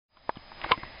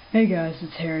Hey guys,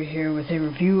 it's Harry here with a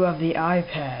review of the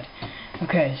iPad.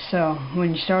 Okay, so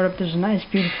when you start up, there's a nice,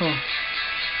 beautiful...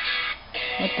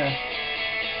 What the...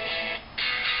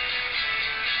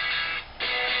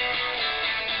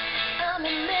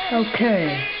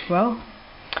 Okay, well,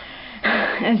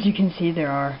 as you can see,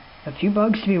 there are a few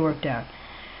bugs to be worked out.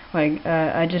 Like,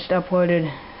 I just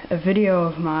uploaded a video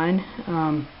of mine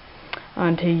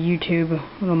onto YouTube, a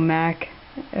little Mac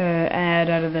ad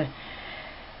out of the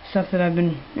stuff that I've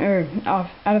been, out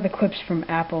of the clips from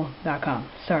Apple.com.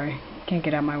 Sorry, can't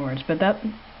get out my words, but that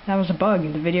was a bug.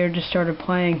 The video just started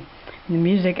playing the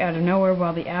music out of nowhere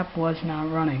while the app was not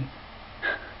running.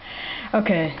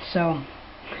 Okay, so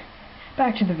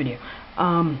back to the video.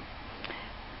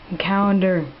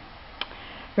 Calendar,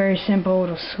 very simple,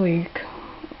 little sleek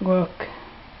look.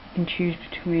 You can choose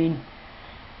between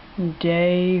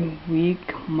day,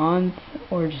 week, month,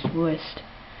 or just list.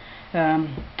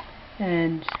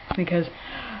 And because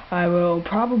I will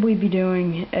probably be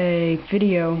doing a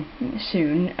video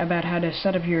soon about how to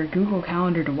set up your Google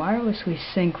Calendar to wirelessly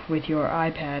sync with your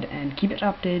iPad and keep it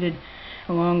updated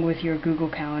along with your Google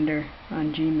Calendar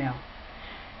on Gmail.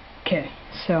 Okay,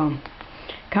 so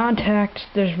contacts,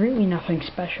 there's really nothing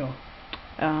special.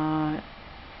 And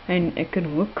it could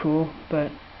look cool,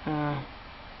 but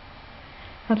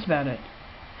that's about it.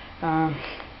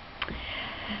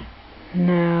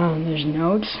 Now there's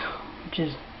notes, which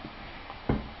is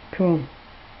cool.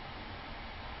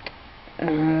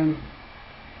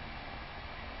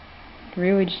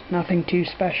 Really just nothing too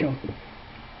special.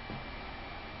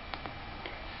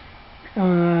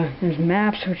 There's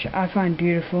maps, which I find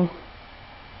beautiful.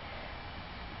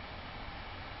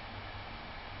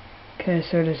 Okay,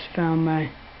 so I just found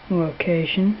my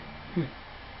location.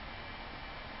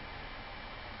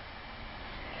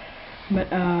 But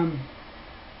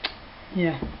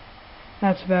yeah,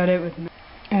 that's about it with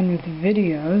with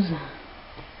videos.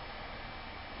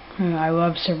 I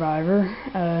love Survivor.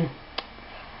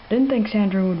 Didn't think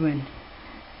Sandra would win,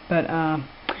 but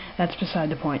that's beside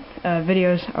the point.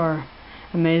 Videos are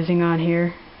amazing on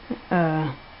here.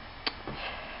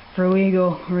 For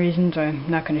legal reasons, I'm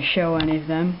not going to show any of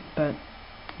them, but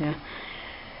yeah.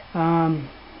 And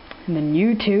then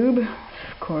YouTube,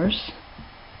 of course.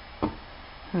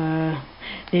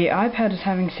 The iPad is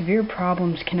having severe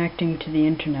problems connecting to the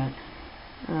internet.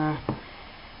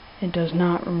 It does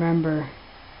not remember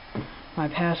my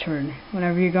password.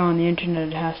 Whenever you go on the internet,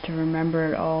 it has to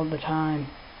remember it all the time.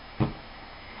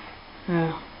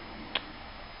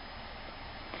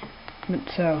 But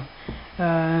so,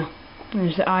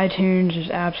 there's the iTunes, there's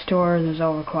App Store, those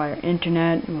all require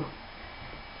internet. And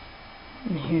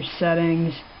here's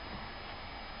settings.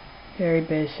 Very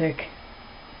basic.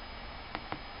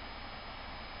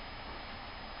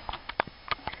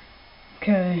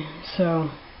 Okay,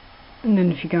 so, and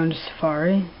then if you go into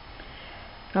Safari,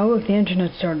 oh look, the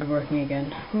internet started working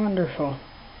again. Wonderful.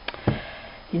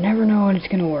 You never know when it's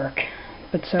gonna work.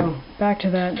 But so, back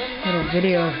to that little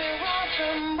video.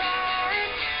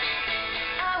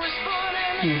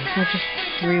 Let's just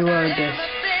reload this.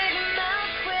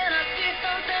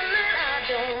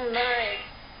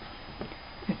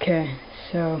 Okay,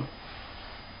 so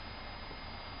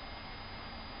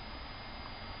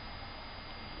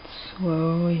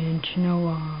slowly inching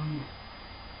along.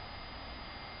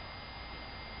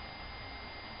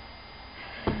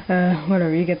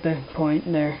 Whatever, you get the point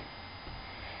there.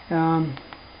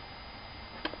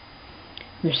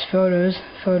 There's photos.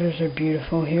 Photos are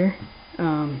beautiful here.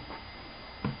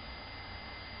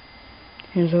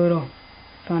 Here's a little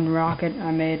fun rocket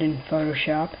I made in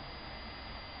Photoshop.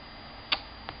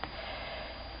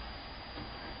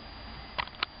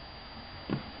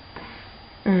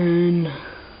 And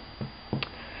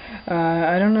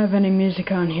I don't have any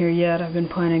music on here yet. I've been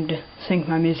planning to sync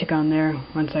my music on there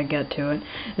once I get to it.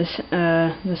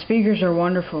 The speakers are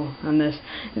wonderful on this.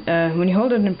 When you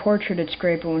hold it in portrait, it's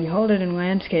great, but when you hold it in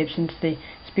landscape, since the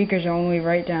speakers are only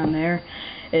right down there,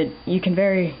 it's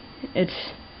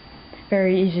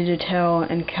very easy to tell,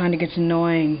 and kind of gets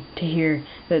annoying to hear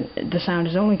that the sound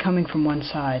is only coming from one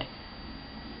side.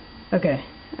 Okay,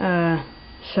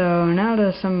 so now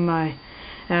to some of my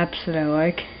apps that I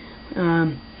like.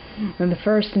 And the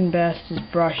first and best is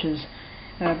Brushes.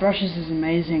 Brushes is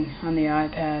amazing on the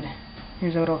iPad.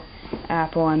 Here's a little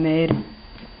apple I made.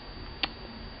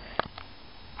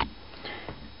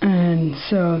 And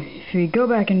so, if you go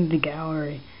back into the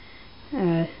gallery,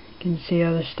 you can see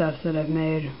other stuff that I've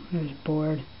made when I was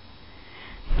bored.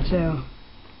 So,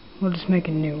 we'll just make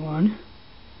a new one.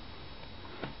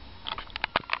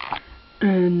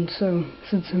 And so,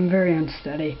 since I'm very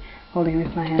unsteady, holding it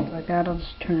with my hands like that, I'll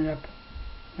just turn it up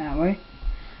that way.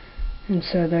 And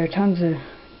so there are tons of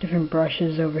different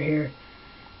brushes over here.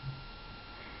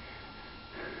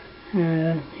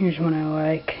 Here's one I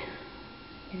like.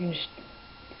 You can just,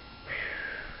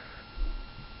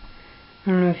 I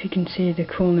don't know if you can see the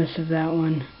coolness of that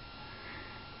one.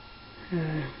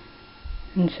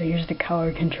 And so here's the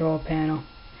color control panel.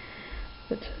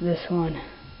 What's this one?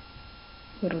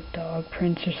 Little dog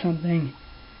prints or something.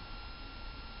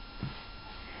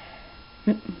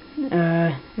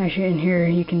 Actually in here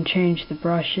you can change the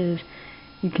brushes.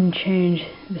 You can change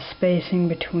the spacing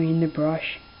between the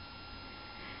brush.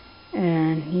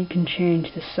 And you can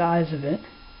change the size of it.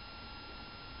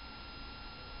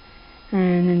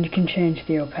 And then you can change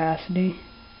the opacity.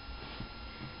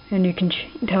 And you can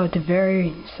tell it to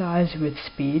vary size with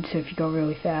speed, so if you go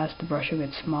really fast the brush will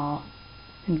get small,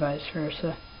 and vice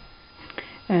versa.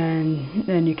 And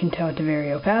then you can tell it to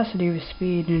vary opacity with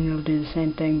speed, and it'll do the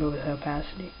same thing but with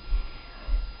opacity.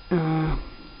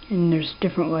 And there's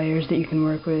different layers that you can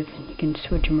work with, and you can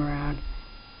switch them around.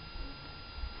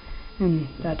 And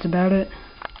that's about it.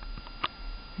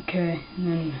 Okay, and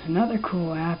then another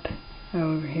cool app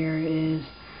over here is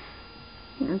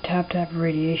Tap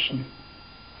Radiation.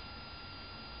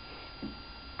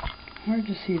 Hard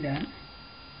to see that.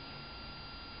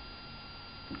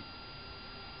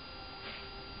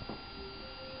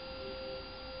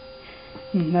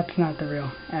 That's not the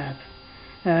real app.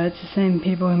 It's the same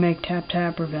people who make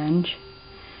Tap Revenge.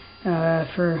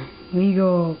 For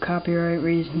legal copyright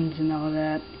reasons and all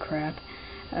that crap,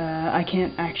 I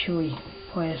can't actually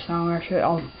play a song. Actually,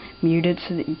 I'll mute it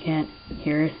so that you can't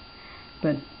hear it,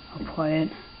 but I'll play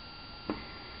it.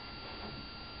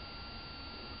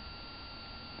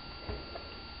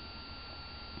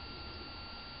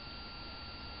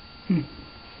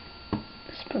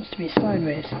 It's supposed to be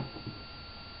sideways.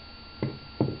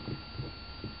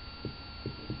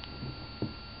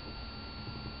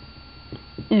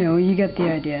 You know, you get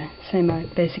the idea. Same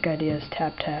basic idea as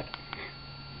Tap.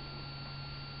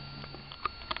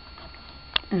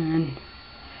 And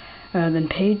then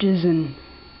Pages, and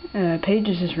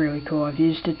Pages is really cool. I've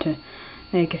used it to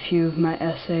make a few of my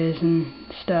essays and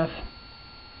stuff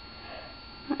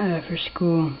for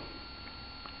school.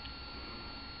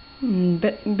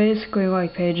 Basically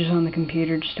like Pages on the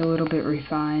computer, just a little bit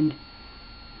refined.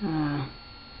 I'll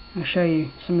show you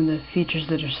some of the features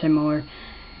that are similar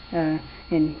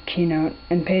in Keynote,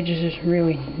 and Pages is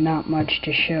really not much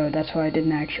to show. That's why I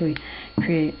didn't actually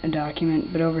create a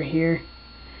document. But over here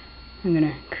I'm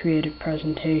gonna create a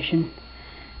presentation.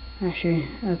 Actually,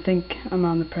 I think I'm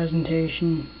on the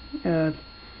presentation of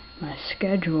my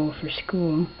schedule for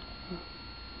school,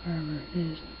 wherever it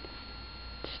is.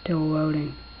 It's still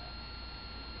loading.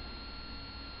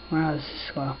 Wow, this is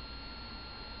slow.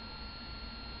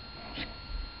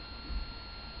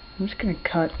 I'm just gonna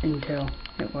cut until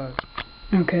it loads.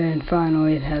 Okay, and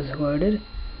finally it has loaded.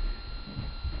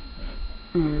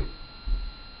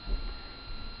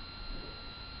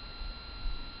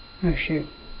 Oh shoot.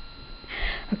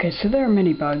 Okay, so there are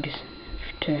many bugs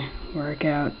to work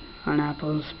out on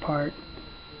Apple's part,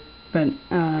 but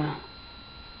come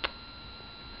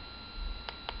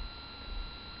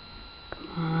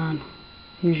on.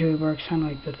 Usually works on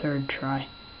like the third try.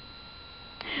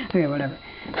 Okay, whatever.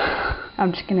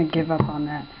 I'm just gonna give up on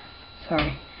that.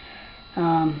 Sorry.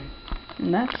 And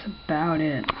that's about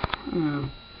it.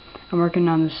 I'm working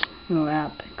on this little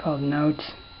app called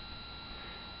Notes.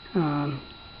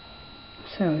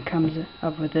 So it comes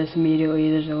up with this immediately.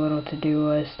 There's a little to-do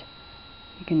list.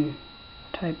 You can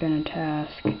type in a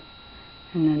task and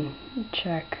then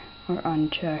check or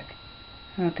uncheck.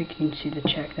 I don't think you can see the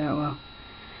check that well.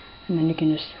 And then you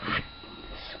can just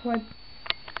swipe,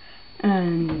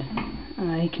 and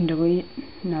you can delete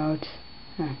notes.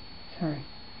 Sorry.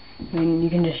 I mean, you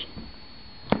can just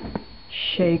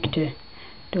shake to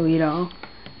delete all.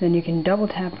 Then you can double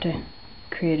tap to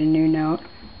create a new note,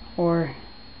 or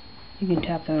you can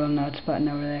tap the little notes button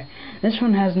over there. This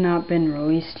one has not been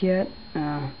released yet.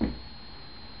 I'm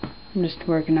just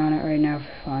working on it right now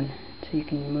for fun. So you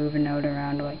can move a note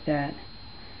around like that.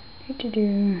 And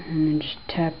then just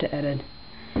tap to edit.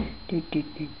 I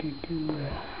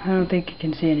don't think you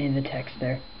can see any of the text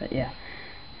there, but yeah.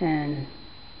 And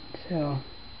so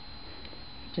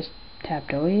just tap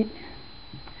delete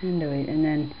and delete, and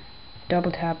then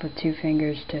double tap with two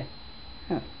fingers to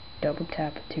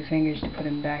put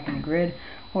them back in the grid,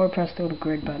 or press the little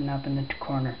grid button up in the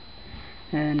corner.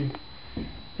 And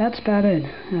that's about it.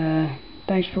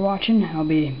 Thanks for watching. I'll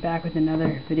be back with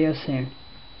another video soon.